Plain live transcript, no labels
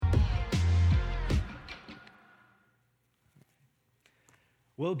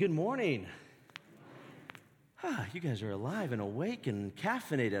Well, good morning. You guys are alive and awake and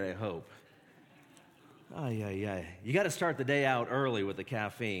caffeinated, I hope. You got to start the day out early with the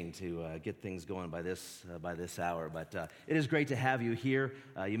caffeine to get things going by this hour. But it is great to have you here.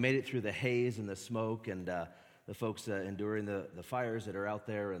 You made it through the haze and the smoke, and the folks enduring the fires that are out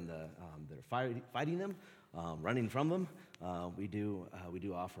there and that are fighting them, running from them. We do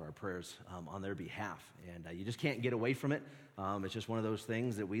offer our prayers on their behalf, and you just can't get away from it. It's just one of those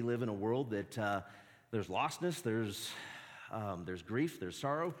things that we live in a world that there's lostness, there's grief, there's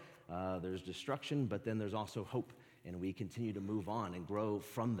sorrow, there's destruction, but then there's also hope, and we continue to move on and grow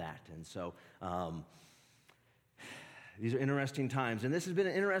from that. And so these are interesting times, and this has been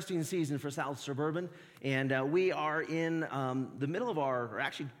an interesting season for South Suburban, and we are in the middle of or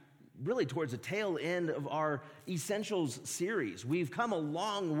actually really towards the tail end of our Essentials series. We've come a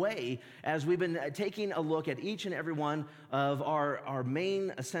long way as we've been taking a look at each and every one of our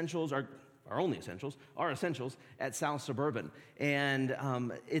main essentials, our only essentials, our essentials at South Suburban. And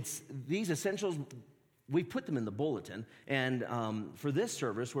it's these essentials, we put them in the bulletin. And for this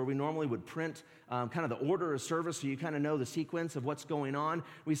service, where we normally would print kind of the order of service so you kind of know the sequence of what's going on,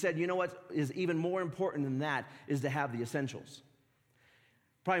 we said, you know what is even more important than that is to have the essentials.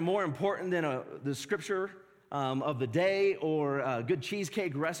 Probably more important than the scripture of the day or a good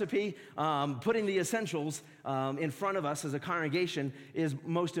cheesecake recipe, putting the essentials in front of us as a congregation is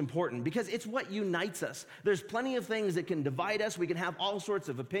most important because it's what unites us. There's plenty of things that can divide us. We can have all sorts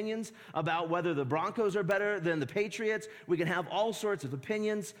of opinions about whether the Broncos are better than the Patriots. We can have all sorts of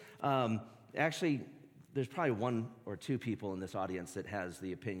opinions. Actually, there's probably one or two people in this audience that has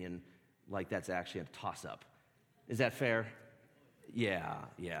the opinion like that's actually a toss-up. Is that fair? Yeah.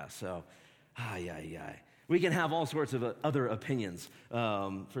 So, we can have all sorts of other opinions,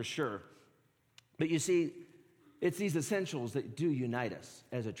 for sure. But you see, it's these essentials that do unite us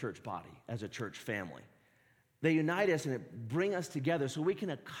as a church body, as a church family. They unite us and bring us together so we can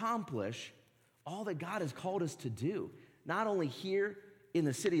accomplish all that God has called us to do, not only here in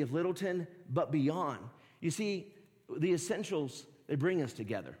the city of Littleton, but beyond. You see, the essentials, they bring us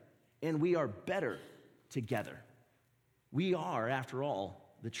together, and we are better together. We are, after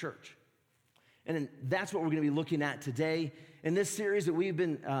all, the church. And that's what we're going to be looking at today in this series that we've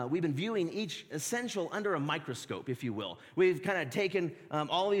been viewing each essential under a microscope, if you will. We've kind of taken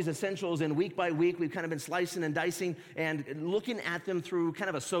all these essentials, and week by week, we've kind of been slicing and dicing and looking at them through kind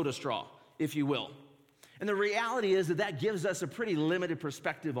of a soda straw, if you will. And the reality is that gives us a pretty limited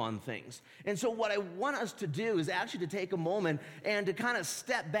perspective on things. And so what I want us to do is actually to take a moment and to kind of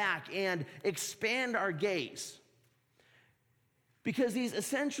step back and expand our gaze. Because these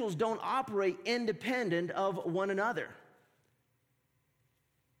essentials don't operate independent of one another.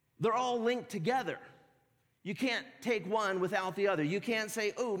 They're all linked together. You can't take one without the other. You can't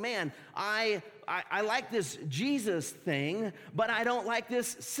say, oh man, I like this Jesus thing, but I don't like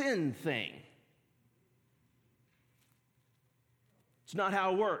this sin thing. It's not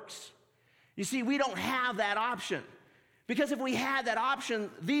how it works. You see, we don't have that option. Because if we had that option,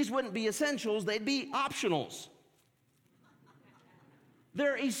 these wouldn't be essentials, they'd be optionals.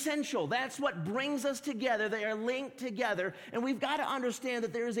 They're essential. That's what brings us together. They are linked together. And we've got to understand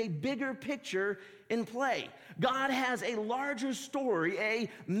that there is a bigger picture in play. God has a larger story, a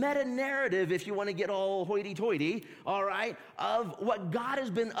meta-narrative, if you want to get all hoity-toity, all right, of what God has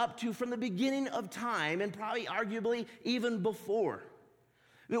been up to from the beginning of time and probably arguably even before.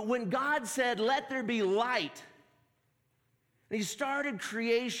 When God said, let there be light, and he started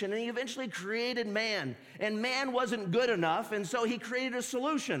creation, and he eventually created man. And man wasn't good enough, and so he created a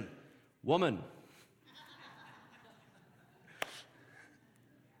solution. Woman.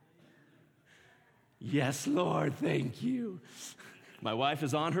 Yes, Lord, thank you. My wife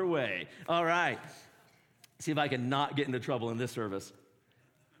is on her way. All right. See if I can not get into trouble in this service.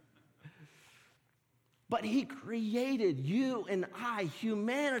 But he created you and I,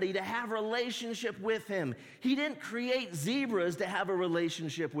 humanity, to have a relationship with him. He didn't create zebras to have a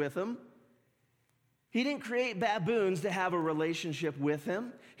relationship with him. He didn't create baboons to have a relationship with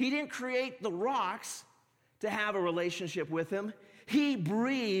him. He didn't create the rocks to have a relationship with him. He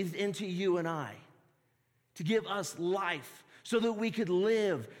breathed into you and I to give us life so that we could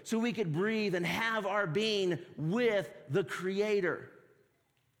live, so we could breathe and have our being with the Creator.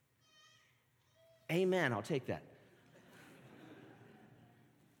 Amen. I'll take that.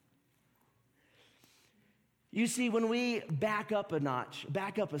 You see, when we back up a notch,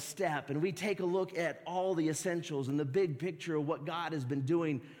 back up a step, and we take a look at all the essentials and the big picture of what God has been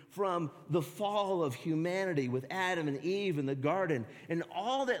doing from the fall of humanity with Adam and Eve in the garden and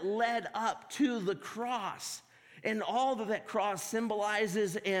all that led up to the cross, And all that that cross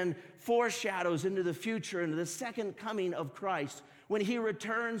symbolizes and foreshadows into the future, into the second coming of Christ, when he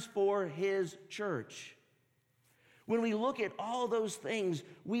returns for his church. When we look at all those things,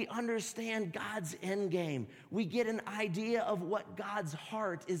 we understand God's end game. We get an idea of what God's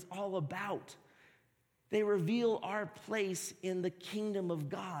heart is all about. They reveal our place in the kingdom of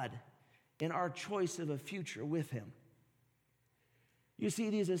God and our choice of a future with him. You see,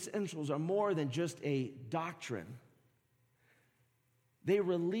 these essentials are more than just a doctrine. They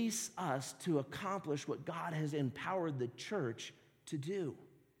release us to accomplish what God has empowered the church to do.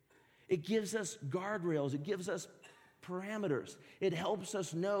 It gives us guardrails. It gives us parameters. It helps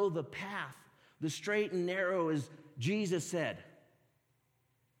us know the path, the straight and narrow, as Jesus said,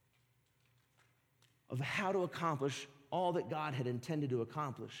 of how to accomplish all that God had intended to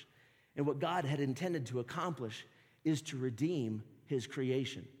accomplish. And what God had intended to accomplish is to redeem his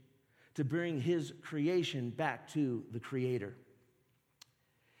creation, to bring his creation back to the Creator.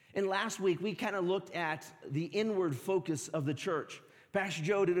 And last week, we kind of looked at the inward focus of the church. Pastor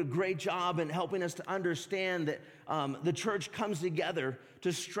Joe did a great job in helping us to understand that the church comes together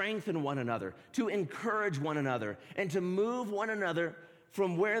to strengthen one another, to encourage one another, and to move one another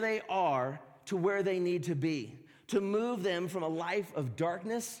from where they are to where they need to be, to move them from a life of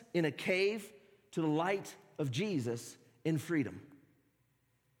darkness in a cave to the light of Jesus in freedom.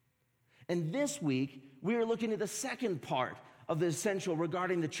 And this week, we are looking at the second part of the essential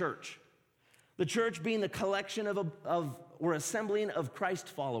regarding the church. The church being the collection of or assembling of Christ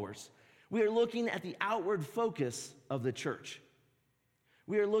followers. We are looking at the outward focus of the church.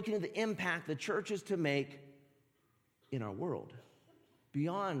 We are looking at the impact the church is to make in our world,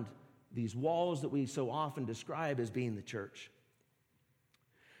 beyond these walls that we so often describe as being the church.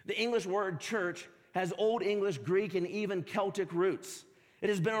 The English word church has Old English, Greek, and even Celtic roots. It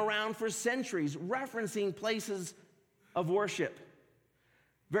has been around for centuries, referencing places of worship.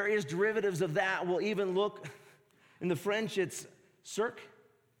 Various derivatives of that will even look, in the French, it's cirque,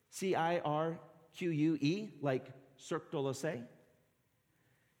 C-I-R-Q-U-E, like Cirque du Soleil.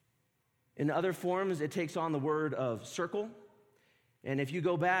 In other forms, it takes on the word of circle. And if you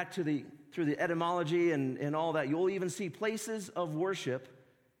go back to through the etymology and all that, you'll even see places of worship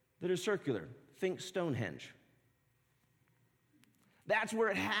that are circular. Think Stonehenge. That's where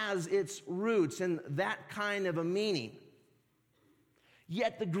it has its roots and that kind of a meaning.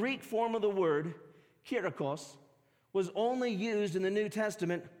 Yet the Greek form of the word, kyriakos, was only used in the New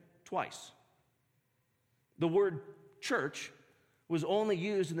Testament twice. The word church was only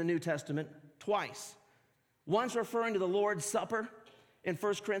used in the New Testament twice. Once referring to the Lord's Supper in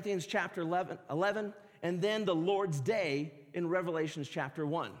 1 Corinthians chapter 11, and then the Lord's Day in Revelation chapter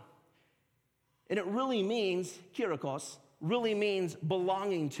 1. And it really means, kyriakos, really means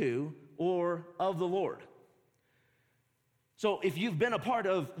belonging to or of the Lord. So if you've been a part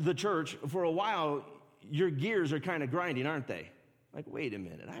of the church for a while, your gears are kind of grinding, aren't they? Like, wait a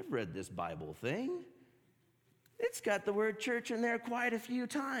minute, I've read this Bible thing. It's got the word church in there quite a few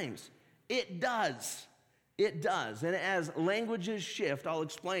times. It does. It does. And as languages shift, I'll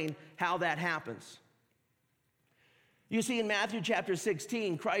explain how that happens. You see, in Matthew chapter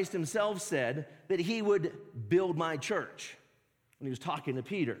 16, Christ himself said that he would build my church when he was talking to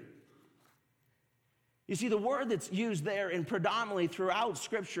Peter. You see, the word that's used there and predominantly throughout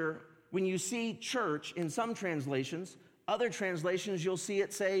Scripture, when you see church in some translations, other translations you'll see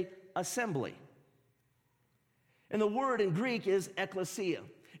it say assembly. And the word in Greek is ekklesia.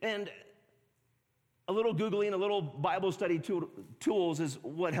 And a little Googling, a little Bible study tools is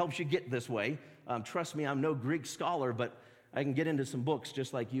what helps you get this way. Trust me, I'm no Greek scholar, but I can get into some books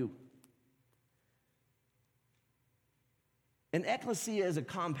just like you. And ekklesia is a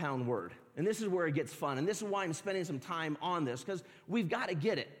compound word. And this is where it gets fun. And this is why I'm spending some time on this, because we've got to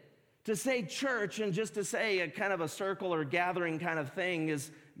get it. To say church and just to say a kind of a circle or gathering kind of thing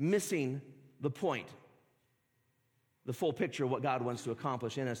is missing the point, the full picture of what God wants to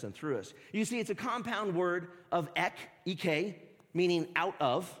accomplish in us and through us. You see, it's a compound word of ek, meaning out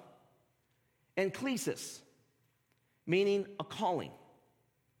of, and klesis, meaning a calling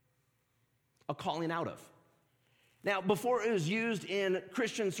out of. Now, before it was used in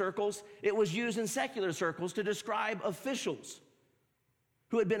Christian circles, it was used in secular circles to describe officials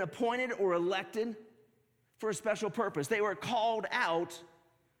who had been appointed or elected for a special purpose. They were called out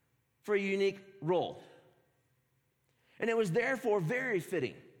for a unique role. And it was therefore very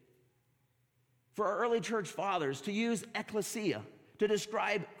fitting for our early church fathers to use ekklesia to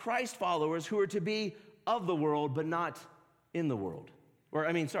describe Christ followers who are to be of the world but not in the world.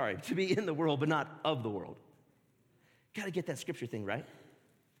 To be in the world but not of the world. Got to get that scripture thing right.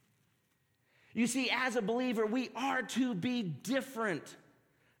 You see, as a believer, we are to be different.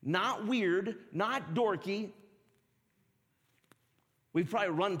 Not weird, not dorky. We've probably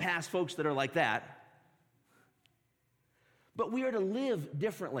run past folks that are like that. But we are to live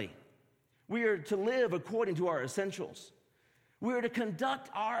differently. We are to live according to our essentials. We are to conduct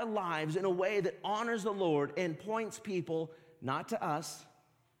our lives in a way that honors the Lord and points people not to us,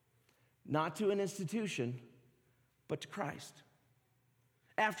 not to an institution, but to Christ.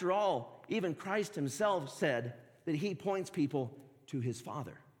 After all, even Christ himself said that he points people to his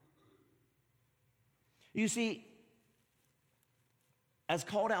Father. You see, as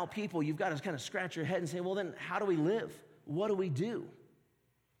called out people, you've got to kind of scratch your head and say, well, then how do we live? What do we do?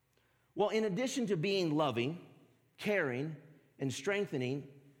 Well, in addition to being loving, caring, and strengthening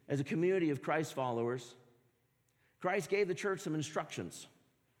as a community of Christ followers, Christ gave the church some instructions.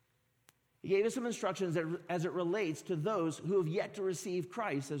 He gave us some instructions as it relates to those who have yet to receive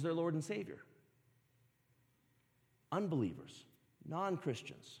Christ as their Lord and Savior. Unbelievers,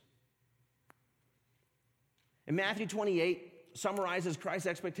 non-Christians. And Matthew 28 summarizes Christ's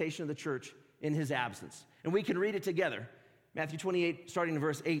expectation of the church in his absence. And we can read it together. Matthew 28, starting in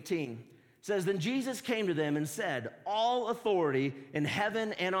verse 18, says, "Then Jesus came to them and said, 'All authority in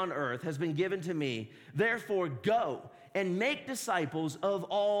heaven and on earth has been given to me. Therefore go and make disciples of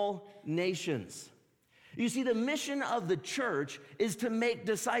all nations.'" You see, the mission of the church is to make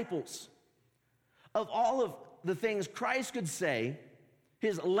disciples. Of all of the things Christ could say,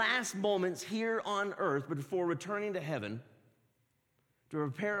 his last moments here on earth before returning to heaven to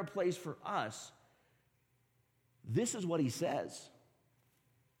prepare a place for us, this is what he says.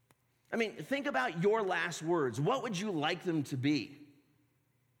 I mean, think about your last words. What would you like them to be?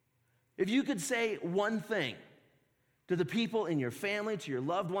 If you could say one thing to the people in your family, to your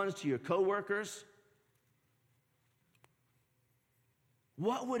loved ones, to your coworkers,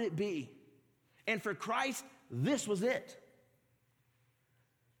 what would it be? And for Christ, this was it.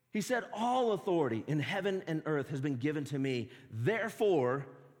 He said, "All authority in heaven and earth has been given to me. Therefore,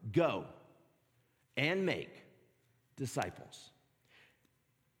 go and make disciples."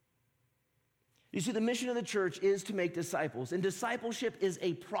 You see, the mission of the church is to make disciples, and discipleship is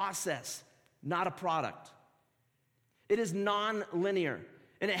a process, not a product. It is non-linear,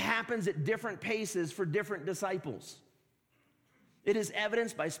 and it happens at different paces for different disciples. It is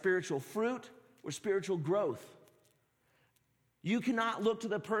evidenced by spiritual fruit or spiritual growth. You cannot look to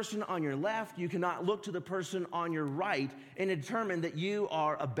the person on your left, you cannot look to the person on your right and determine that you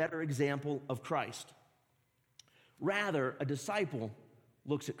are a better example of Christ. Rather, a disciple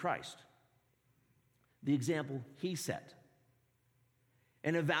looks at Christ, the example he set,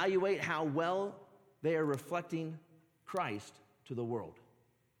 and evaluate how well they are reflecting Christ to the world.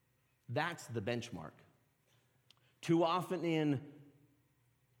 That's the benchmark. Too often in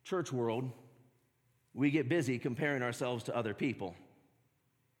church world, we get busy comparing ourselves to other people,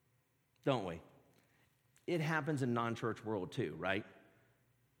 don't we? It happens in non-church world too, right?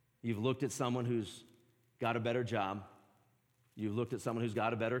 You've looked at someone who's got a better job. You've looked at someone who's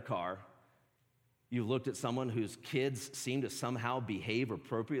got a better car. You've looked at someone whose kids seem to somehow behave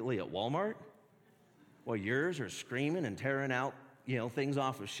appropriately at Walmart, while yours are screaming and tearing out, things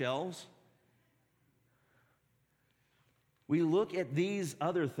off of shelves. We look at these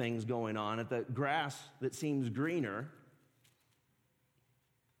other things going on, at the grass that seems greener,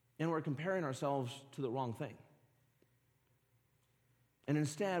 and we're comparing ourselves to the wrong thing. And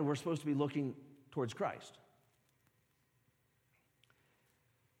instead, we're supposed to be looking towards Christ.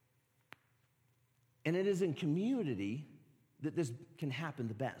 And it is in community that this can happen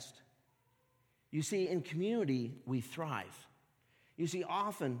the best. You see, in community, we thrive. You see,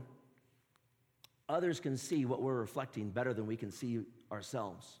 often, others can see what we're reflecting better than we can see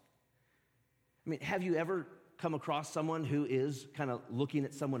ourselves. I mean, have you ever come across someone who is kind of looking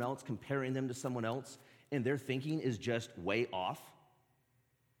at someone else, comparing them to someone else, and their thinking is just way off?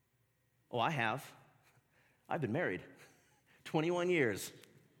 Oh, I have. I've been married 21 years.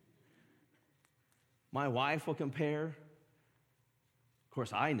 My wife will compare. Of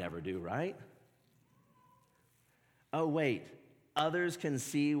course, I never do, right? Oh, wait. Others can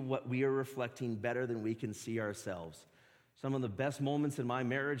see what we are reflecting better than we can see ourselves. Some of the best moments in my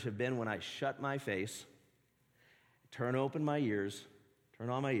marriage have been when I shut my face, turn on my ears,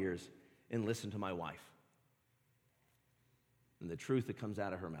 and listen to my wife and the truth that comes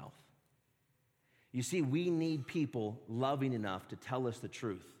out of her mouth. You see, we need people loving enough to tell us the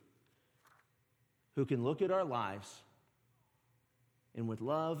truth, who can look at our lives and with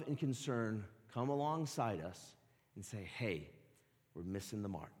love and concern come alongside us and say, hey, we're missing the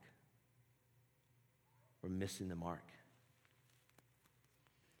mark. We're missing the mark.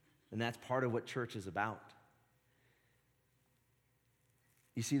 And that's part of what church is about.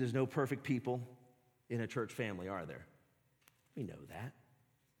 You see, there's no perfect people in a church family, are there? We know that.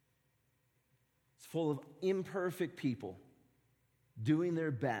 It's full of imperfect people doing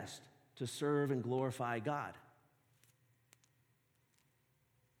their best to serve and glorify God.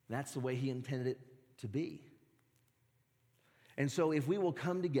 That's the way he intended it to be. And so if we will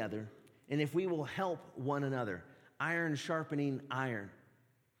come together and if we will help one another, iron sharpening iron,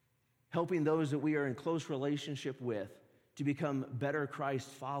 helping those that we are in close relationship with to become better Christ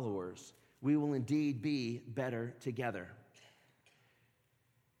followers, we will indeed be better together.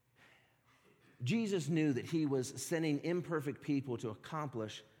 Jesus knew that he was sending imperfect people to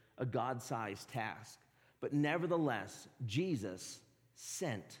accomplish a God-sized task. But nevertheless, Jesus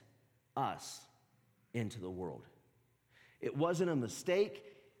sent us into the world. It wasn't a mistake.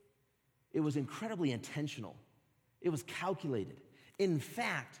 It was incredibly intentional. It was calculated. In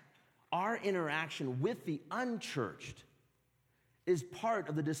fact, our interaction with the unchurched is part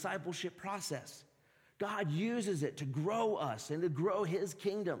of the discipleship process. God uses it to grow us and to grow his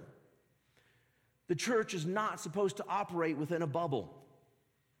kingdom. The church is not supposed to operate within a bubble.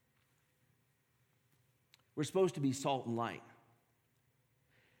 We're supposed to be salt and light.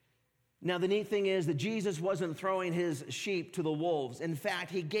 Now, the neat thing is that Jesus wasn't throwing his sheep to the wolves. In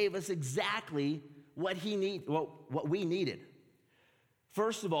fact, he gave us exactly what we needed.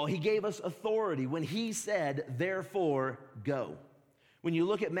 First of all, he gave us authority when he said, therefore, go. When you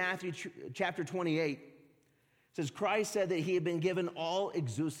look at Matthew chapter 28, it says, Christ said that he had been given all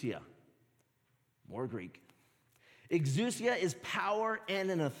exousia. More Greek. Exousia is power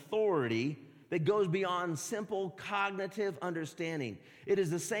and an authority that goes beyond simple cognitive understanding. It is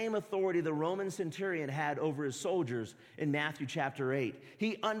the same authority the Roman centurion had over his soldiers in Matthew chapter 8.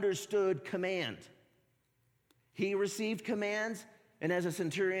 He understood command. He received commands, and as a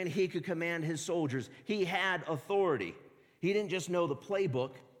centurion, he could command his soldiers. He had authority. He didn't just know the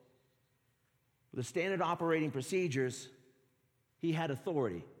playbook, the standard operating procedures. He had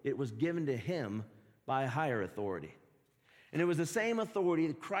authority. It was given to him by a higher authority. And it was the same authority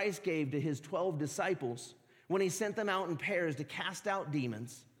that Christ gave to his 12 disciples when he sent them out in pairs to cast out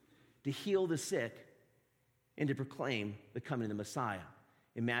demons, to heal the sick, and to proclaim the coming of the Messiah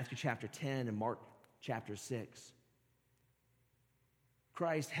in Matthew chapter 10 and Mark chapter 6.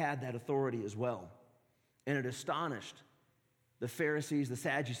 Christ had that authority as well. And it astonished the Pharisees, the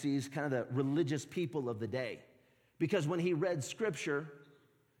Sadducees, kind of the religious people of the day. Because when he read Scripture,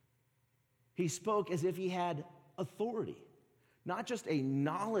 he spoke as if he had authority. Not just a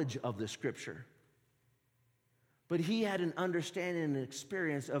knowledge of the Scripture, but he had an understanding and an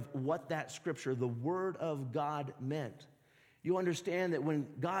experience of what that Scripture, the Word of God, meant. You understand that when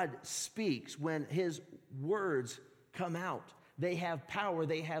God speaks, when his words come out, they have power,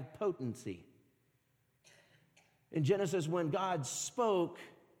 they have potency. In Genesis, when God spoke,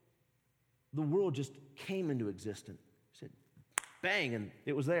 the world just came into existence. He said, bang, and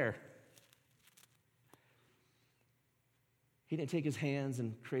it was there. He didn't take his hands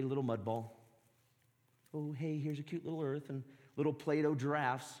and create a little mud ball. Oh, hey, here's a cute little earth and little Play-Doh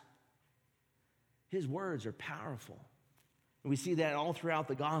giraffes. His words are powerful. And we see that all throughout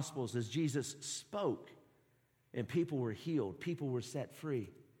the Gospels as Jesus spoke and people were healed, people were set free,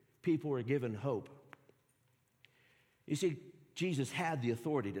 people were given hope. You see, Jesus had the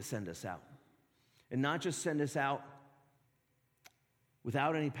authority to send us out. And not just send us out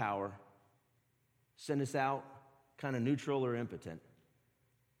without any power, send us out kind of neutral or impotent,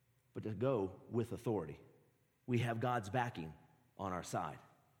 but to go with authority. We have God's backing on our side.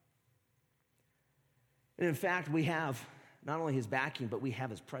 And in fact, we have not only his backing, but we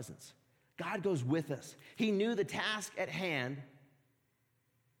have his presence. God goes with us. He knew the task at hand,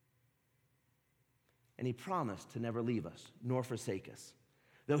 and he promised to never leave us nor forsake us.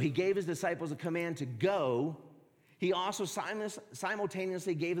 Though he gave his disciples a command to go, he also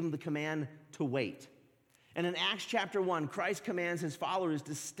simultaneously gave them the command to wait. And in Acts chapter 1, Christ commands his followers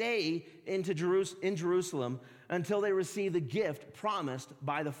to stay in Jerusalem until they receive the gift promised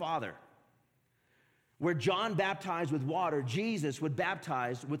by the Father. Where John baptized with water, Jesus would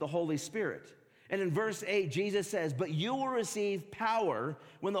baptize with the Holy Spirit. And in verse 8, Jesus says, "But you will receive power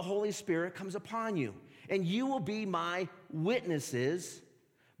when the Holy Spirit comes upon you, and you will be my witnesses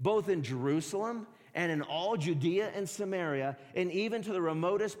both in Jerusalem and in all Judea and Samaria, and even to the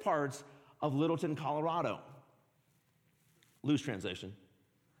remotest parts of Littleton, Colorado." Loose translation.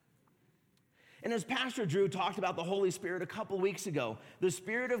 And as Pastor Drew talked about the Holy Spirit a couple weeks ago, the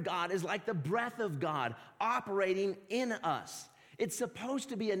Spirit of God is like the breath of God operating in us. It's supposed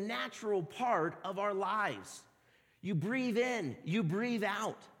to be a natural part of our lives. You breathe in, you breathe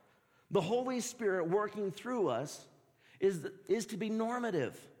out. The Holy Spirit working through us is to be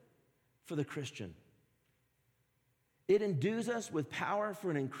normative for the Christian. It endues us with power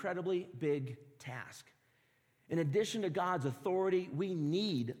for an incredibly big task. In addition to God's authority, we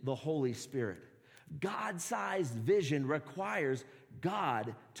need the Holy Spirit. God-sized vision requires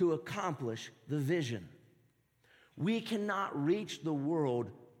God to accomplish the vision. We cannot reach the world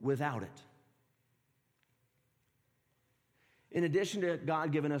without it. In addition to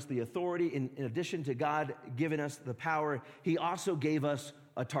God giving us the authority, in addition to God giving us the power, He also gave us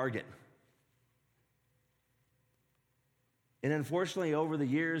a target. And unfortunately, over the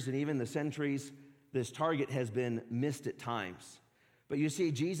years and even the centuries, this target has been missed at times. But you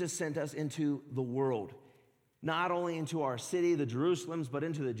see, Jesus sent us into the world, not only into our city, the Jerusalems, but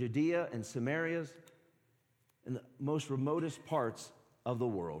into the Judea and Samarias and the most remotest parts of the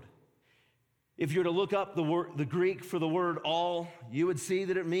world. If you were to look up the Greek for the word all, you would see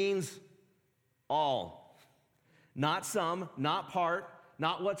that it means all. Not some, not part,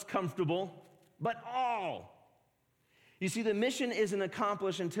 not what's comfortable, but all. You see, the mission isn't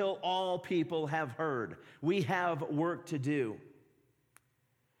accomplished until all people have heard. We have work to do.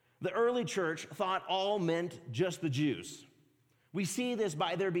 The early church thought all meant just the Jews. We see this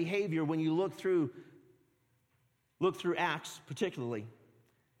by their behavior when you look through Acts particularly.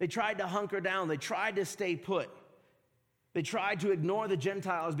 They tried to hunker down. They tried to stay put. They tried to ignore the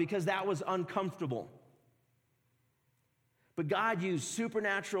Gentiles because that was uncomfortable. But God used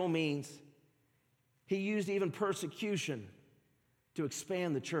supernatural means. He used even persecution to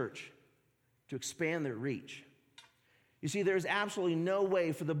expand the church, to expand their reach. You see, there's absolutely no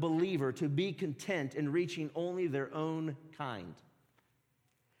way for the believer to be content in reaching only their own kind.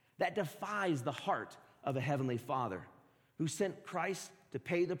 That defies the heart of a heavenly Father who sent Christ to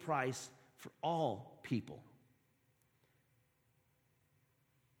pay the price for all people.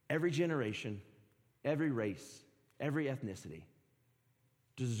 Every generation, every race, every ethnicity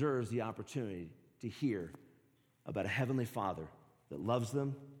deserves the opportunity to hear about a heavenly Father that loves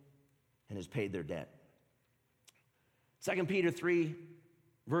them and has paid their debt. 2 Peter 3,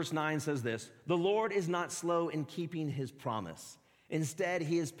 verse 9 says this, "The Lord is not slow in keeping his promise. Instead,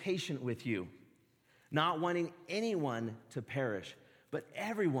 he is patient with you, not wanting anyone to perish, but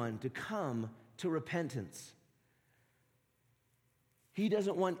everyone to come to repentance." He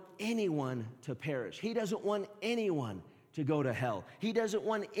doesn't want anyone to perish. He doesn't want anyone to go to hell. He doesn't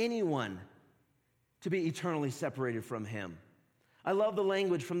want anyone to be eternally separated from him. I love the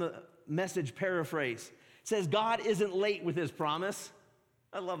language from the Message paraphrase. It says, God isn't late with his promise.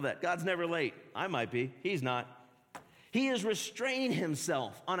 I love that. God's never late. I might be. He's not. He is restraining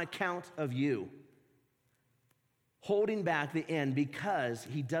himself on account of you, holding back the end because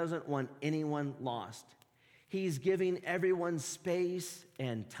he doesn't want anyone lost. He's giving everyone space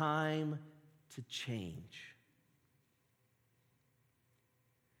and time to change.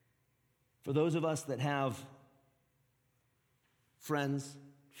 For those of us that have friends,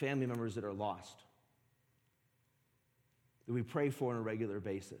 family members that are lost, that we pray for on a regular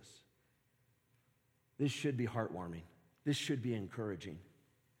basis, this should be heartwarming. This should be encouraging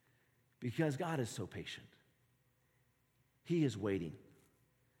because God is so patient. He is waiting.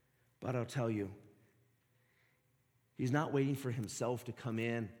 But I'll tell you, he's not waiting for himself to come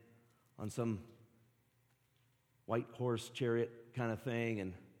in on some white horse chariot kind of thing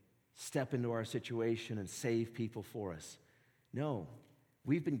and step into our situation and save people for us. No,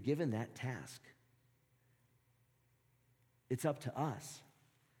 we've been given that task. It's up to us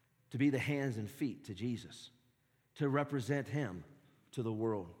to be the hands and feet to Jesus, to represent him to the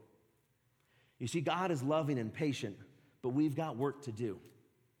world. You see, God is loving and patient, but we've got work to do.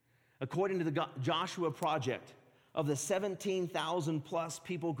 According to the Joshua Project, of the 17,000 plus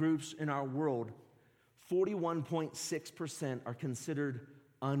people groups in our world, 41.6% are considered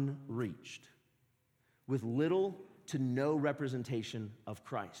unreached, with little to no representation of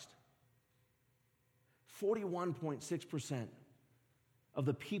Christ. 41.6% of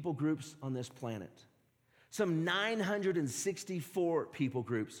the people groups on this planet. Some 964 people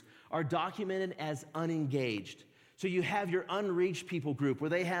groups are documented as unengaged. So you have your unreached people group where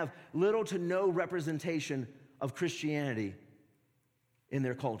they have little to no representation of Christianity in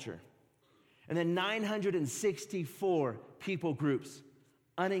their culture. And then 964 people groups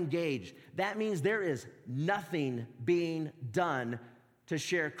unengaged. That means there is nothing being done to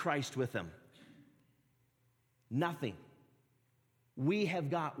share Christ with them. Nothing. We have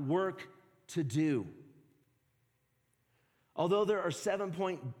got work to do. Although there are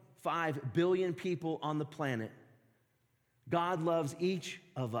 7.5 billion people on the planet, God loves each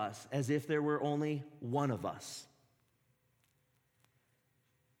of us as if there were only one of us.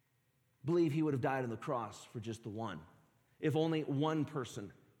 believe he would have died on the cross for just the one, if only one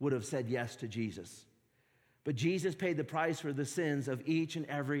person would have said yes to Jesus. But Jesus paid the price for the sins of each and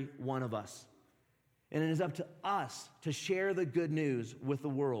every one of us. And it is up to us to share the good news with the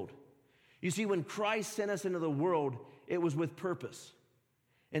world. You see, when Christ sent us into the world, it was with purpose.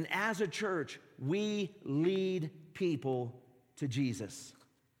 And as a church, we lead people to Jesus.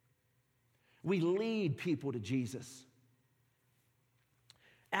 We lead people to Jesus.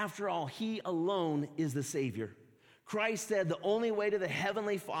 After all, he alone is the Savior. Christ said the only way to the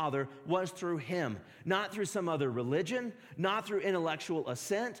Heavenly Father was through him, not through some other religion, not through intellectual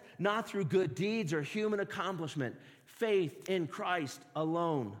assent, not through good deeds or human accomplishment. Faith in Christ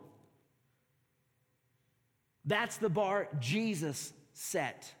alone. That's the bar Jesus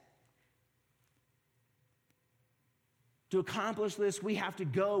set. To accomplish this, we have to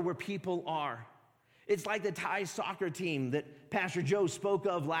go where people are. It's like the Thai soccer team that Pastor Joe spoke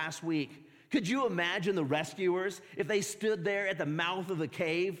of last week. Could you imagine the rescuers if they stood there at the mouth of the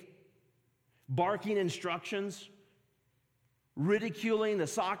cave, barking instructions, ridiculing the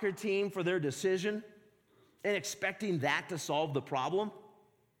soccer team for their decision, and expecting that to solve the problem?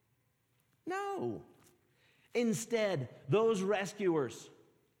 No. Instead, those rescuers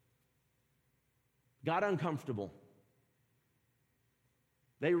got uncomfortable.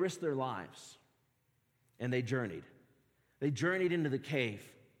 They risked their lives, and they journeyed. They journeyed into the cave.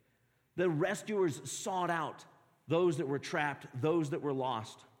 The rescuers sought out those that were trapped, those that were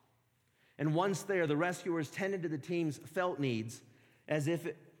lost. And once there, the rescuers tended to the team's felt needs as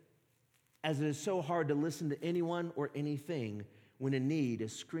it is so hard to listen to anyone or anything when a need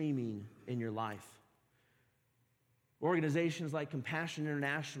is screaming in your life. Organizations like Compassion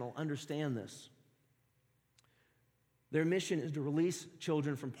International understand this. Their mission is to release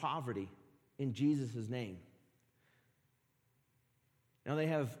children from poverty in Jesus' name. Now, they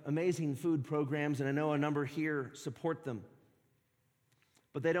have amazing food programs, and I know a number here support them.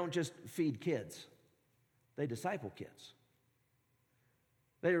 But they don't just feed kids. They disciple kids.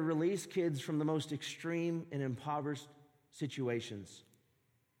 They release kids from the most extreme and impoverished situations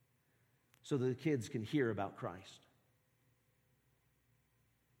so that the kids can hear about Christ.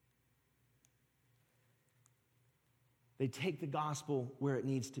 They take the gospel where it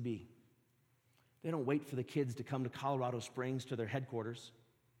needs to be. They don't wait for the kids to come to Colorado Springs to their headquarters.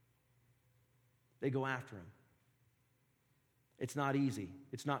 They go after them. It's not easy.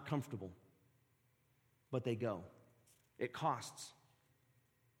 It's not comfortable. But they go. It costs.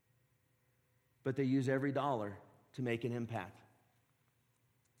 But they use every dollar to make an impact.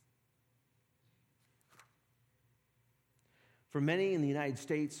 For many in the United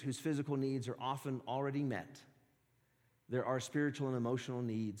States whose physical needs are often already met, there are spiritual and emotional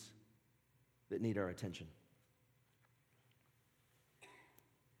needs that need our attention.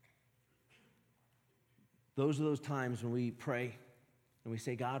 Those are those times when we pray and we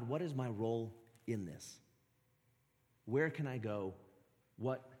say, God, what is my role in this? Where can I go?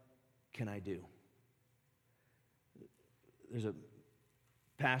 What can I do? There's a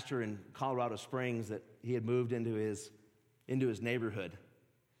pastor in Colorado Springs that he had moved into his neighborhood.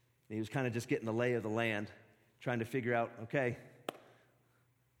 And he was kind of just getting the lay of the land, trying to figure out, okay,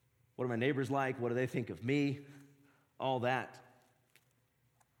 what are my neighbors like? What do they think of me? All that.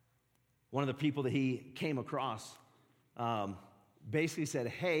 One of the people that he came across basically said,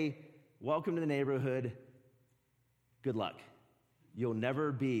 hey, welcome to the neighborhood. Good luck. You'll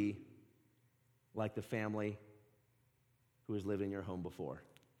never be like the family who has lived in your home before.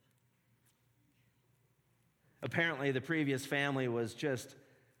 Apparently, the previous family was just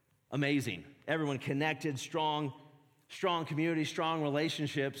amazing. Everyone connected, strong community, strong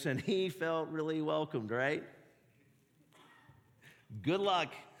relationships, and he felt really welcomed, right? Good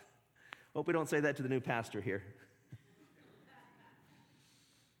luck. Hope we don't say that to the new pastor here.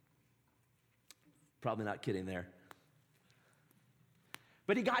 Probably not kidding there.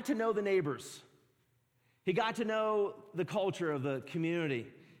 But he got to know the neighbors. He got to know the culture of the community.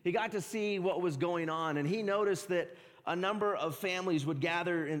 He got to see what was going on, and he noticed that a number of families would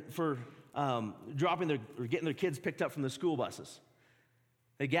gather for getting their kids picked up from the school buses.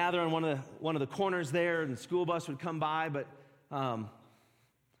 They gather on one of the corners there, and the school bus would come by. But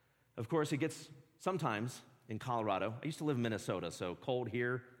of course, it gets sometimes in Colorado. I used to live in Minnesota, so cold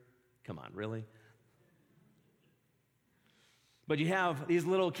here. Come on, really? But you have these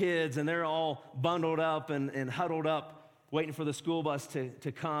little kids, and they're all bundled up and huddled up, waiting for the school bus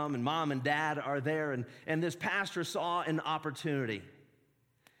to come, and mom and dad are there, and this pastor saw an opportunity.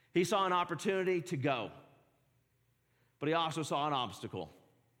 He saw an opportunity to go, but he also saw an obstacle.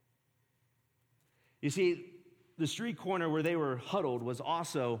 You see, the street corner where they were huddled was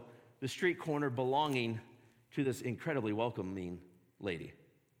also the street corner belonging to this incredibly welcoming lady.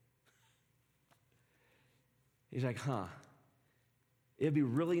 He's like, it'd be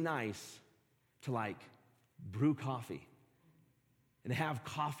really nice to brew coffee and have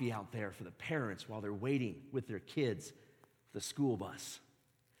coffee out there for the parents while they're waiting with their kids for the school bus.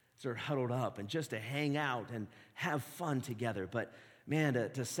 So they're huddled up and just to hang out and have fun together. But man,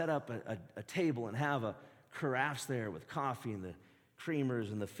 to set up a table and have a carafes there with coffee and the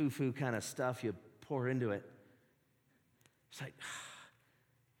creamers and the foo-foo kind of stuff you pour into it. It's like,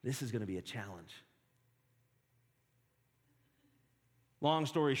 this is going to be a challenge. Long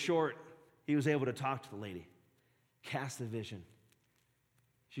story short, he was able to talk to the lady, cast the vision.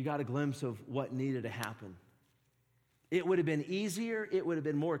 She got a glimpse of what needed to happen. It would have been easier, it would have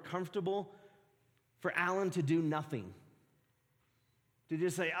been more comfortable for Alan to do nothing. To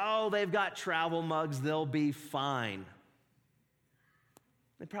just say, oh, they've got travel mugs, they'll be fine.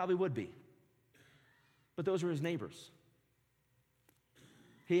 They probably would be. But those were his neighbors.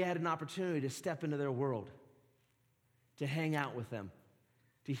 He had an opportunity to step into their world, to hang out with them,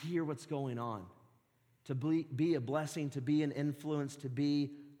 to hear what's going on, to be a blessing, to be an influence, to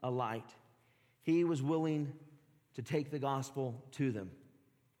be a light. He was willing to take the gospel to them.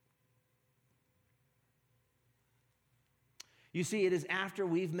 You see, it is after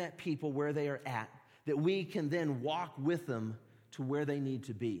we've met people where they are at that we can then walk with them to where they need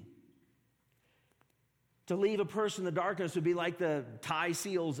to be. To leave a person in the darkness would be like the Thai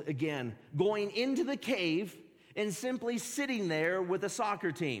seals again, going into the cave and simply sitting there with a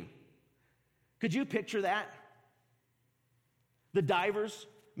soccer team. Could you picture that? The divers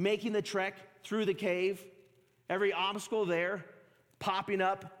making the trek through the cave, every obstacle there, popping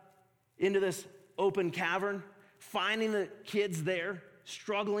up into this open cavern, finding the kids there,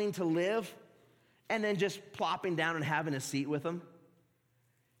 struggling to live, and then just plopping down and having a seat with them.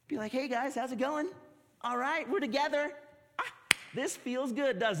 Be like, hey guys, how's it going? All right, we're together. This feels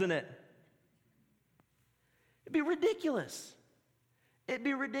good, doesn't it? It'd be ridiculous. It'd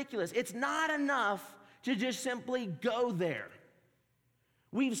be ridiculous. It's not enough to just simply go there.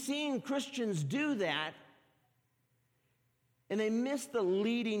 We've seen Christians do that, and they miss the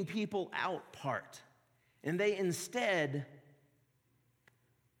leading people out part. And they instead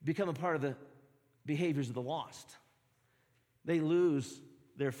become a part of the behaviors of the lost. They lose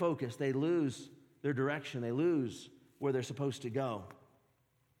their focus. They lose their direction. They lose where they're supposed to go.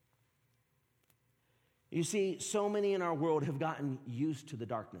 You see, so many in our world have gotten used to the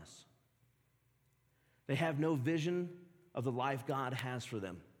darkness. They have no vision of the life God has for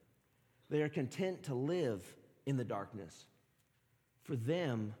them. They are content to live in the darkness. For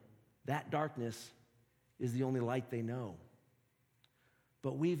them, that darkness is the only light they know.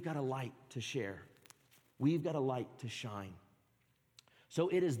 But we've got a light to share. We've got a light to shine. So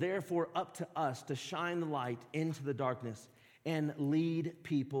it is therefore up to us to shine the light into the darkness and lead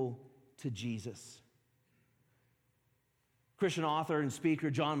people to Jesus. Christian author and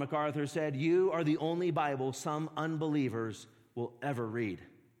speaker John MacArthur said, "You are the only Bible some unbelievers will ever read."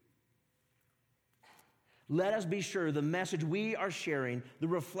 Let us be sure the message we are sharing, the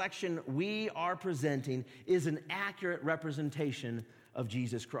reflection we are presenting, is an accurate representation of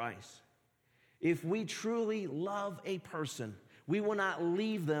Jesus Christ. If we truly love a person, we will not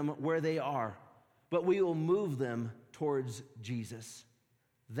leave them where they are, but we will move them towards Jesus.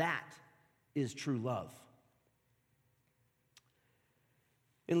 That is true love.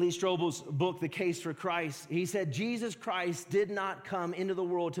 In Lee Strobel's book, The Case for Christ, he said, Jesus Christ did not come into the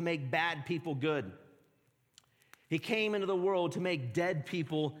world to make bad people good. He came into the world to make dead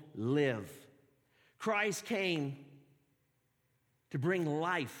people live. Christ came to bring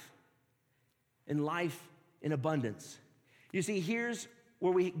life, and life in abundance. You see, here's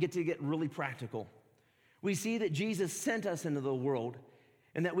where we get really practical. We see that Jesus sent us into the world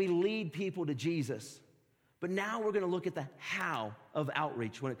and that we lead people to Jesus. But now we're going to look at the how of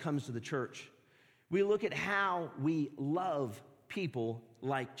outreach when it comes to the church. We look at how we love people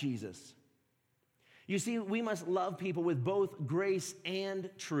like Jesus. You see, we must love people with both grace and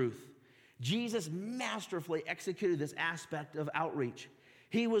truth. Jesus masterfully executed this aspect of outreach.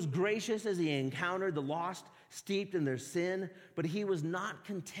 He was gracious as he encountered the lost, steeped in their sin, but he was not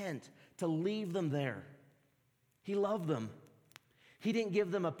content to leave them there. He loved them. He didn't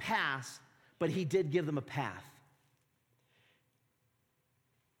give them a pass, but he did give them a path.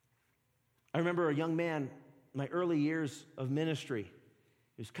 I remember a young man, in my early years of ministry,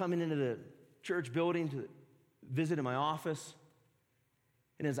 he was coming into the church building to visit in my office,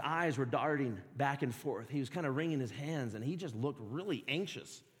 and his eyes were darting back and forth. He was kind of wringing his hands, and he just looked really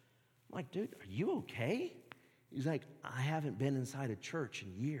anxious. I'm like, dude, are you okay? He's like, I haven't been inside a church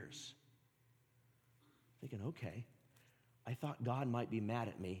in years. Thinking, okay, I thought God might be mad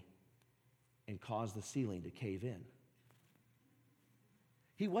at me and cause the ceiling to cave in.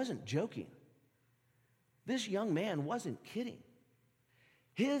 He wasn't joking. This young man wasn't kidding.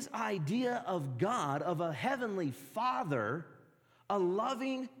 His idea of God, of a heavenly Father, a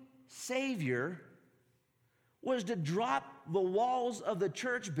loving Savior, was to drop the walls of the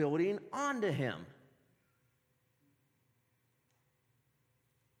church building onto him.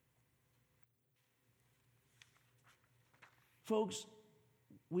 Folks,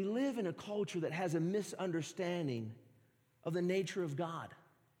 we live in a culture that has a misunderstanding of the nature of God.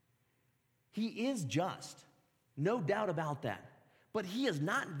 He is just, no doubt about that. But he is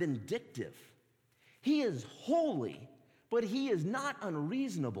not vindictive. He is holy, but he is not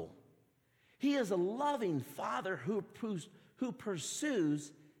unreasonable. He is a loving Father who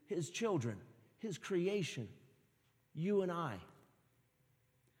pursues his children, his creation, you and I.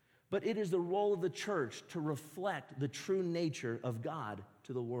 But it is the role of the church to reflect the true nature of God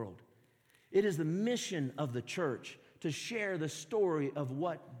to the world. It is the mission of the church to share the story of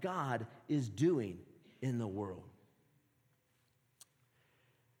what God is doing in the world.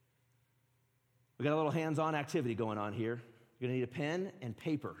 We got a little hands-on activity going on here. You're going to need a pen and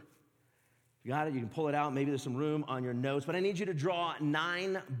paper. If you got it, you can pull it out. Maybe there's some room on your notes. But I need you to draw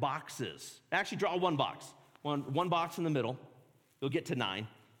 9 boxes. Actually, draw one box. One box in the middle. You'll get to 9.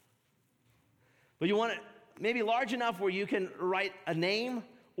 But you want it maybe large enough where you can write a name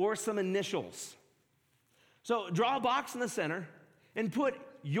or some initials. So draw a box in the center and put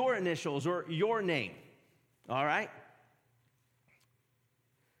your initials or your name. All right?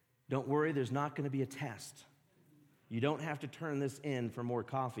 Don't worry, there's not going to be a test. You don't have to turn this in for more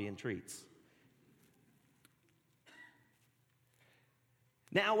coffee and treats.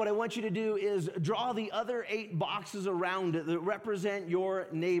 Now, what I want you to do is draw the other 8 boxes around it that represent your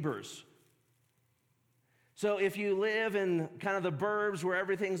neighbors. So if you live in kind of the burbs where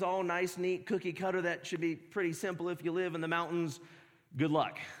everything's all nice, neat, cookie cutter, that should be pretty simple. If you live in the mountains, good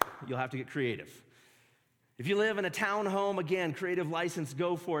luck. You'll have to get creative. If you live in a town home, again, creative license,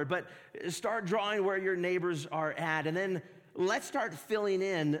 go for it. But start drawing where your neighbors are at. And then let's start filling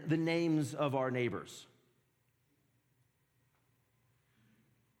in the names of our neighbors.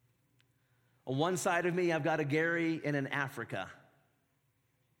 On one side of me, I've got a Gary and an Africa.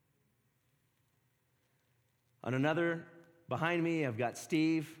 On another, behind me, I've got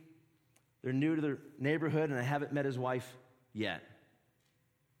Steve. They're new to the neighborhood, and I haven't met his wife yet.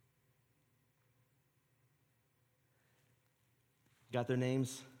 Got their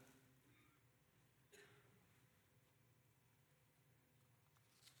names?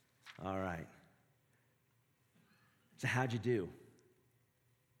 All right. So how'd you do?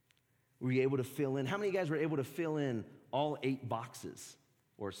 Were you able to fill in? How many of you guys were able to fill in all 8 boxes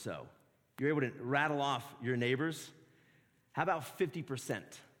or so? You're able to rattle off your neighbors? How about 50%?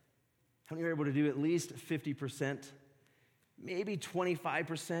 How many are able to do at least 50%? Maybe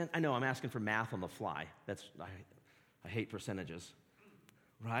 25%? I know I'm asking for math on the fly. I hate percentages,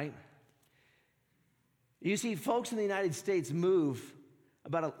 right? You see, folks in the United States move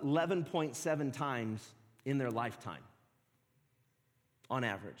about 11.7 times in their lifetime, on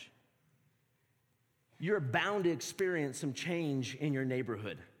average. You're bound to experience some change in your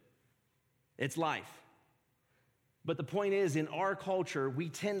neighborhood. It's life. But the point is, in our culture, we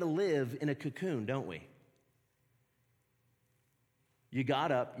tend to live in a cocoon, don't we? You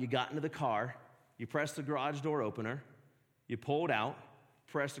got up, you got into the car, you pressed the garage door opener, you pulled out,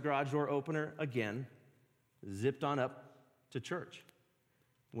 pressed the garage door opener again, zipped on up to church.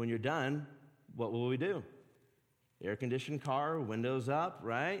 When you're done, what will we do? Air-conditioned car, windows up,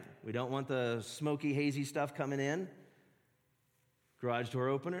 right? We don't want the smoky, hazy stuff coming in. Garage door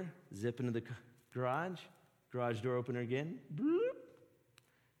opener, zip into the garage door opener again. Bloop.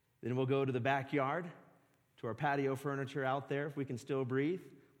 Then we'll go to the backyard, to our patio furniture out there, if we can still breathe.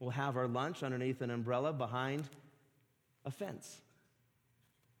 We'll have our lunch underneath an umbrella behind a fence.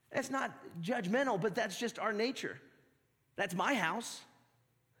 That's not judgmental, but that's just our nature. That's my house.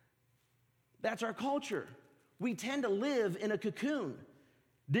 That's our culture. We tend to live in a cocoon.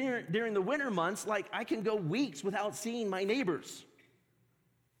 During the winter months, like I can go weeks without seeing my neighbors,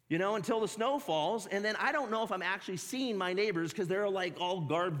 until the snow falls, and then I don't know if I'm actually seeing my neighbors because they're like all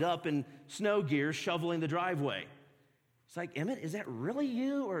garbed up in snow gear shoveling the driveway. It's like, Emmett, is that really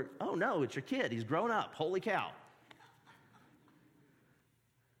you? Or, oh no, it's your kid. He's grown up. Holy cow.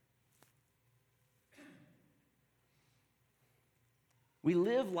 We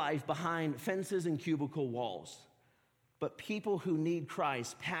live life behind fences and cubicle walls. but people who need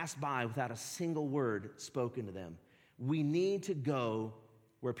Christ pass by without a single word spoken to them. We need to go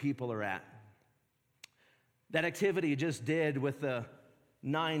where people are at. That activity you just did with the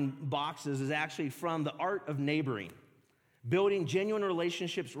 9 boxes is actually from The Art of Neighboring, Building Genuine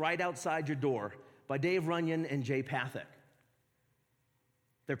Relationships Right Outside Your Door by Dave Runyon and Jay Pathak.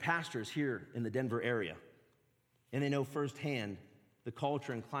 They're pastors here in the Denver area, and they know firsthand the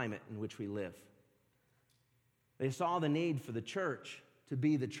culture and climate in which we live. They saw the need for the church to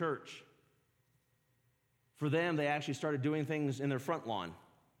be the church. For them, they actually started doing things in their front lawn.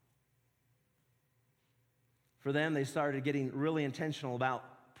 For them, they started getting really intentional about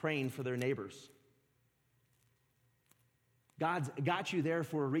praying for their neighbors. God's got you there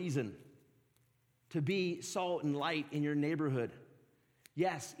for a reason, to be salt and light in your neighborhood.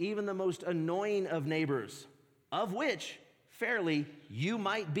 Yes, even the most annoying of neighbors, of which, fairly, you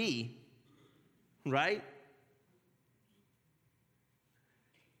might be, right?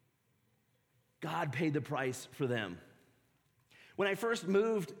 God paid the price for them. When I first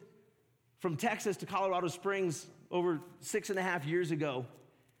moved from Texas to Colorado Springs over 6.5 years ago,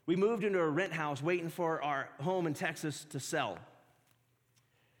 we moved into a rent house waiting for our home in Texas to sell.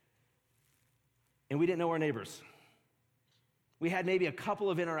 And we didn't know our neighbors. We had maybe a couple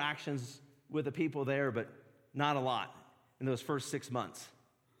of interactions with the people there, but not a lot in those first 6 months.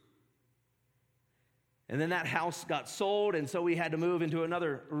 And then that house got sold, and so we had to move into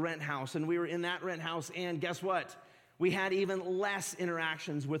another rent house. And we were in that rent house, and guess what? We had even less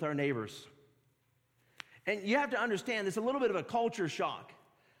interactions with our neighbors. And you have to understand, it's a little bit of a culture shock.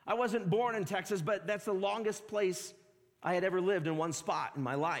 I wasn't born in Texas, but that's the longest place I had ever lived in one spot in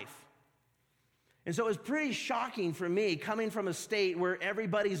my life. And so it was pretty shocking for me coming from a state where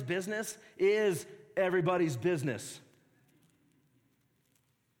everybody's business is everybody's business.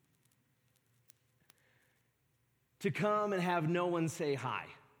 To come and have no one say hi,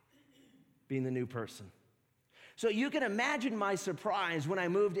 being the new person. So you can imagine my surprise when I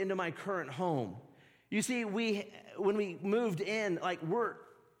moved into my current home. You see, when we moved in, like we're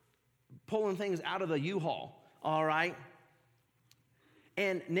pulling things out of the U-Haul, all right?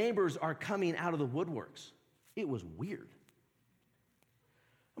 And neighbors are coming out of the woodworks. It was weird.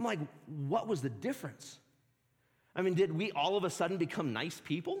 I'm like, what was the difference? I mean, did we all of a sudden become nice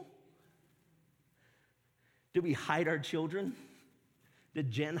people? Did we hide our children?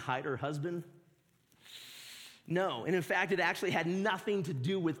 Did Jen hide her husband? No, and in fact, it actually had nothing to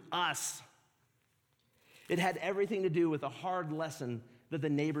do with us. It had everything to do with a hard lesson that the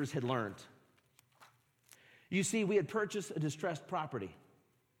neighbors had learned. You see, we had purchased a distressed property,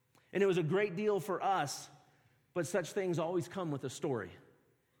 and it was a great deal for us, but such things always come with a story,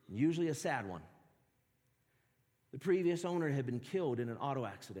 usually a sad one. The previous owner had been killed in an auto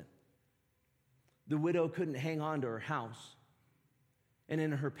accident. The widow couldn't hang on to her house, and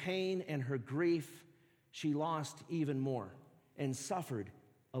in her pain and her grief, she lost even more and suffered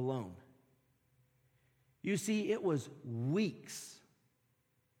alone. You see, it was weeks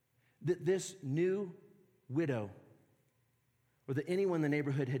that this new widow, or that anyone in the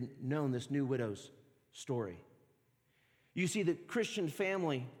neighborhood had known this new widow's story. You see, the Christian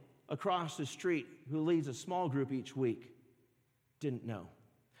family across the street who leads a small group each week didn't know.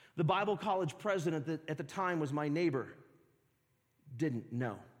 The Bible college president that at the time was my neighbor didn't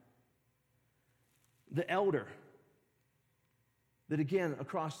know. The elder that again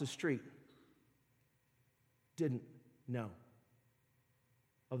across the street didn't know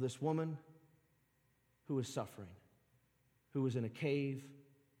of this woman who was suffering, who was in a cave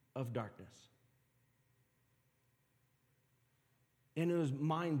of darkness. And it was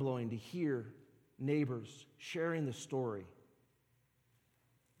mind-blowing to hear neighbors sharing the story.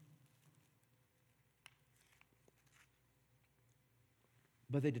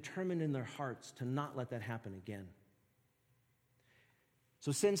 But they determined in their hearts to not let that happen again.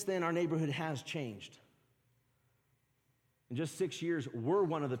 So since then, our neighborhood has changed. In just 6 years, we're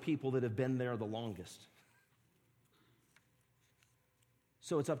one of the people that have been there the longest.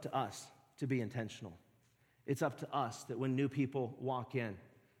 So it's up to us to be intentional. It's up to us that when new people walk in,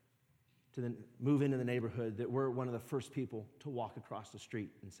 move into the neighborhood, that we're one of the first people to walk across the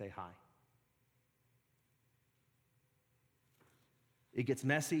street and say hi. It gets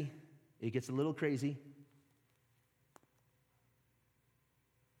messy. It gets a little crazy.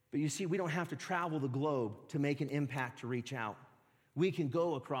 But you see, we don't have to travel the globe to make an impact to reach out. We can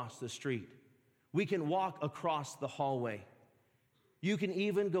go across the street. We can walk across the hallway. You can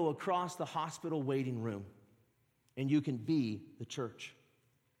even go across the hospital waiting room, and you can be the church.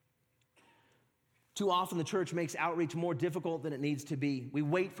 Too often, the church makes outreach more difficult than it needs to be. We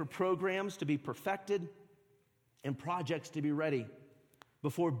wait for programs to be perfected, and projects to be ready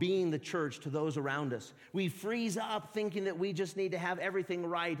before being the church to those around us. We freeze up thinking that we just need to have everything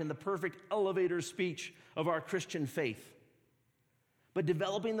right and the perfect elevator speech of our Christian faith. But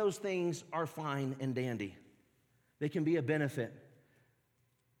developing those things are fine and dandy. They can be a benefit,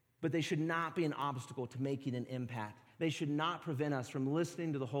 but they should not be an obstacle to making an impact. They should not prevent us from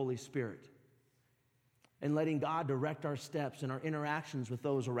listening to the Holy Spirit and letting God direct our steps and our interactions with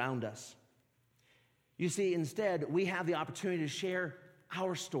those around us. You see, instead, we have the opportunity to share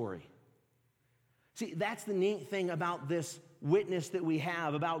our story. See, that's the neat thing about this witness that we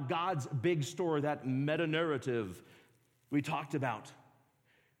have, about God's big story, that meta-narrative we talked about,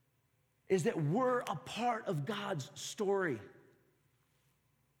 is that we're a part of God's story.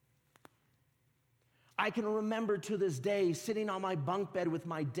 I can remember to this day sitting on my bunk bed with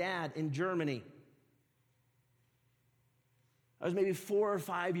my dad in Germany. I was maybe 4 or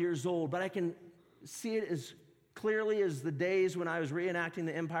 5 years old, but I can see it as clearly as the days when I was reenacting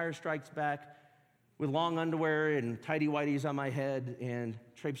The Empire Strikes Back with long underwear and tighty-whities on my head and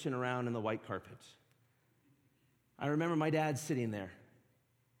traipsing around in the white carpets. I remember my dad sitting there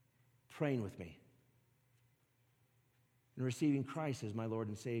praying with me and receiving Christ as my Lord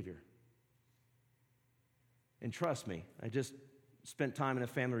and Savior. And trust me, I just spent time in a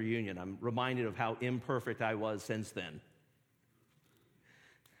family reunion. I'm reminded of how imperfect I was since then.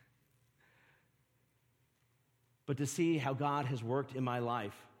 But to see how God has worked in my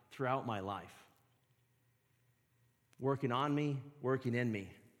life, throughout my life, working on me, working in me.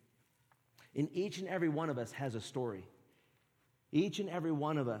 And each and every one of us has a story. Each and every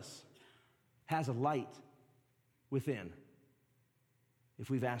one of us has a light within if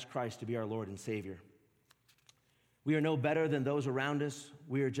we've asked Christ to be our Lord and Savior. We are no better than those around us.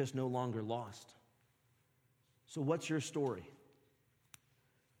 We are just no longer lost. So what's your story?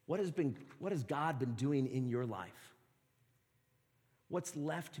 What has God been doing in your life? What's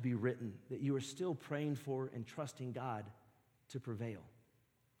left to be written that you are still praying for and trusting God to prevail?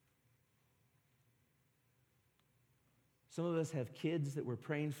 Some of us have kids that we're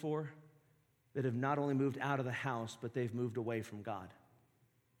praying for that have not only moved out of the house, but they've moved away from God.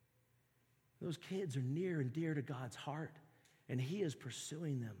 Those kids are near and dear to God's heart, and He is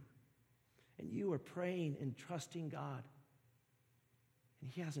pursuing them. And you are praying and trusting God, and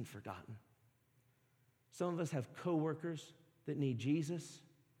He hasn't forgotten. Some of us have coworkers that need Jesus.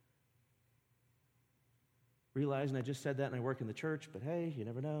 Realizing I just said that and I work in the church, but hey, you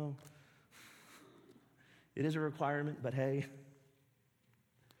never know. It is a requirement, but hey.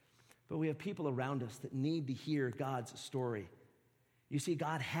 But we have people around us that need to hear God's story. You see,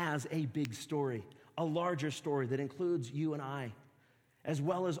 God has a big story, a larger story that includes you and I, as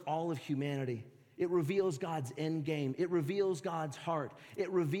well as all of humanity. It reveals God's end game. It reveals God's heart. It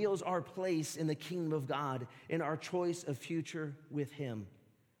reveals our place in the kingdom of God and our choice of future with Him.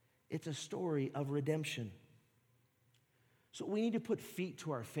 It's a story of redemption. So we need to put feet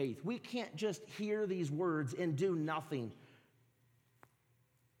to our faith. We can't just hear these words and do nothing.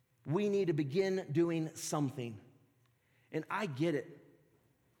 We need to begin doing something. And I get it.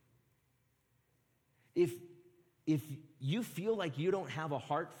 If you feel like you don't have a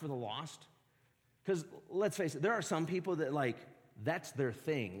heart for the lost, because let's face it, there are some people that that's their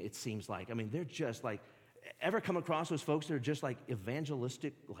thing, it seems like. I mean, they're just ever come across those folks that are just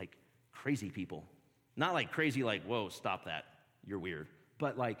evangelistic, crazy people? Not crazy, whoa, stop that, you're weird.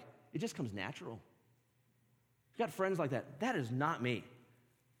 But it just comes natural. You've got friends like that. That is not me.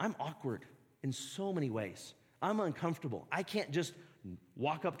 I'm awkward in so many ways. I'm uncomfortable. I can't just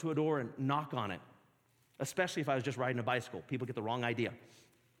walk up to a door and knock on it, especially if I was just riding a bicycle. People get the wrong idea.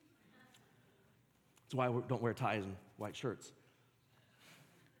 That's why I don't wear ties and white shirts.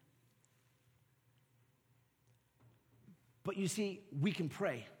 But you see, we can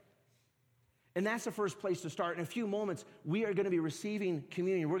pray. And that's the first place to start. In a few moments, we are going to be receiving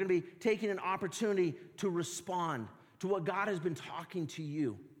communion. We're going to be taking an opportunity to respond to what God has been talking to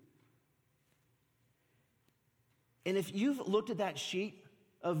you. And if you've looked at that sheet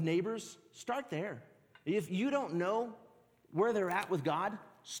of neighbors, start there. If you don't know where they're at with God,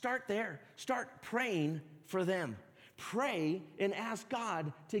 start there. Start praying for them. Pray and ask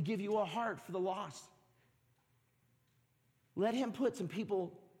God to give you a heart for the lost. Let Him put some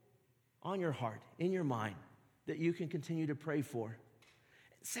people on your heart, in your mind, that you can continue to pray for.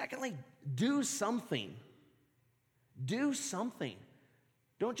 Secondly, do something. Do something.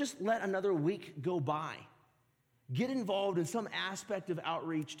 Don't just let another week go by. Get involved in some aspect of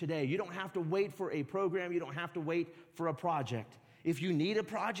outreach today. You don't have to wait for a program. You don't have to wait for a project. If you need a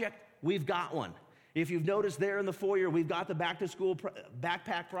project, we've got one. If you've noticed there in the foyer, we've got the back-to-school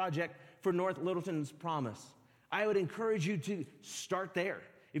backpack project for North Littleton's Promise. I would encourage you to start there.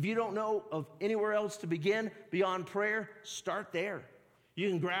 If you don't know of anywhere else to begin beyond prayer, start there. You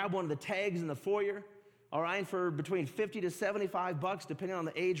can grab one of the tags in the foyer, all right, for between $50 to $75, depending on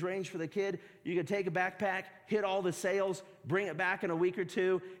the age range for the kid. You can take a backpack, hit all the sales, bring it back in a week or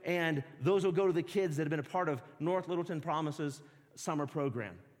two, and those will go to the kids that have been a part of North Littleton Promises summer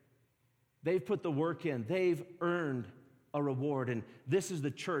program. They've put the work in. They've earned a reward, and this is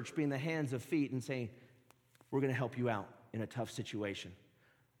the church being the hands and feet and saying, we're going to help you out in a tough situation.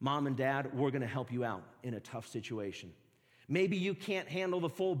 Mom and Dad, we're going to help you out in a tough situation. Maybe you can't handle the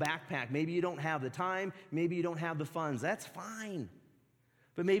full backpack. Maybe you don't have the time. Maybe you don't have the funds. That's fine.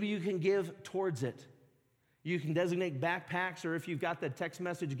 But maybe you can give towards it. You can designate backpacks, or if you've got the text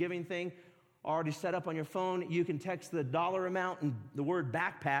message giving thing already set up on your phone, you can text the dollar amount and the word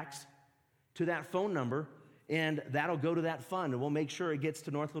backpacks to that phone number, and that'll go to that fund. And we'll make sure it gets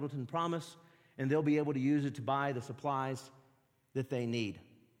to North Littleton Promise, and they'll be able to use it to buy the supplies that they need.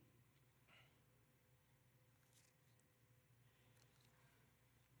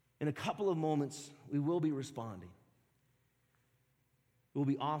 In a couple of moments, we will be responding. We'll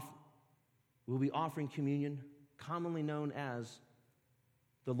be offering communion, commonly known as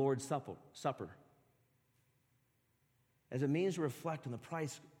the Lord's Supper, as a means to reflect on the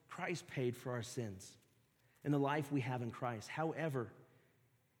price Christ paid for our sins and the life we have in Christ. However,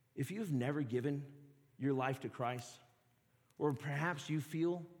 if you've never given your life to Christ, or perhaps you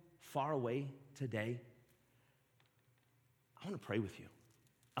feel far away today, I want to pray with you.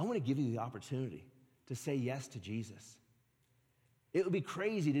 I want to give you the opportunity to say yes to Jesus. It would be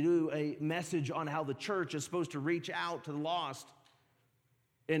crazy to do a message on how the church is supposed to reach out to the lost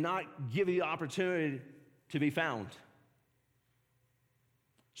and not give you the opportunity to be found.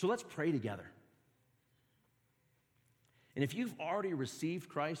 So let's pray together. And if you've already received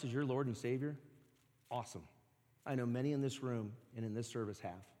Christ as your Lord and Savior, awesome. I know many in this room and in this service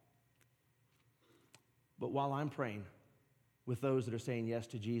have. But while I'm praying with those that are saying yes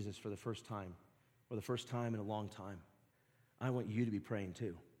to Jesus for the first time, or the first time in a long time, I want you to be praying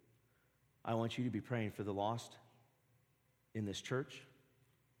too. I want you to be praying for the lost in this church,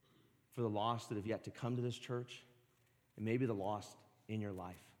 for the lost that have yet to come to this church, and maybe the lost in your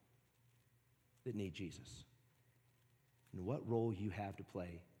life that need Jesus, and what role you have to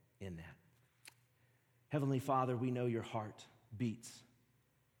play in that. Heavenly Father, we know your heart beats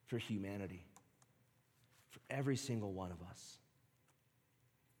for humanity, for every single one of us.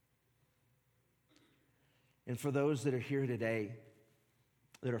 And for those that are here today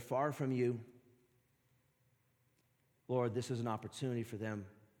that are far from you, Lord, this is an opportunity for them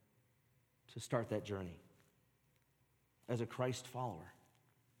to start that journey as a Christ follower.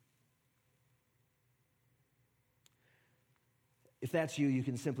 If that's you, you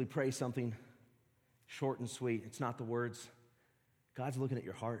can simply pray something short and sweet. It's not the words. God's looking at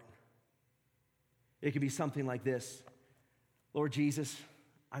your heart. It could be something like this: Lord Jesus,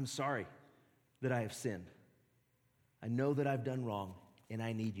 I'm sorry that I have sinned. I know that I've done wrong, and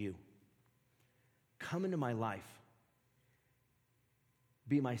I need you. Come into my life.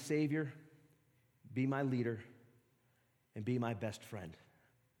 Be my Savior, be my leader, and be my best friend.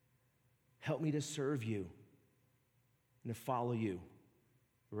 Help me to serve you and to follow you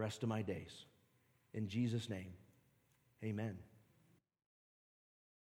the rest of my days. In Jesus' name, amen.